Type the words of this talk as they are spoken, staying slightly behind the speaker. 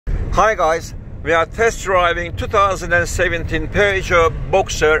Hi guys, we are test driving 2017 Peugeot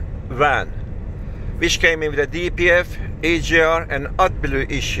Boxer van, which came in with a DPF, EGR and Adblue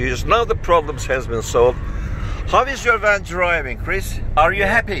issues. Now the problems has been solved. How is your van driving, Chris? Are you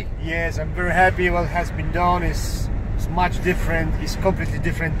happy? Yes, I'm very happy. What has been done is much different. It's completely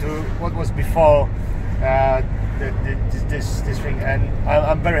different to what was before this thing, and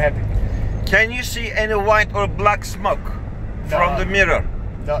I'm very happy. Can you see any white or black smoke from the mirror?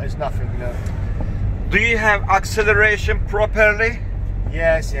 No, it's nothing. No. Do you have acceleration properly?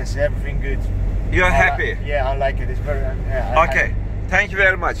 Yes, everything good. You're happy? Yeah, I like it. It's very. Okay, thank you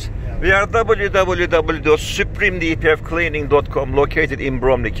very much. Yeah. We are www.supremedpfcleaning.com, located in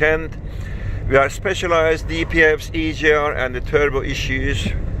Bromley, Kent. We are specialized DPFs, EGR and the turbo issues.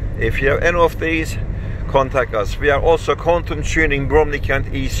 If you have any of these, contact us. We are also content tuning Bromley, Kent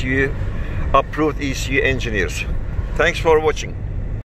ECU, approved ECU engineers. Thanks for watching.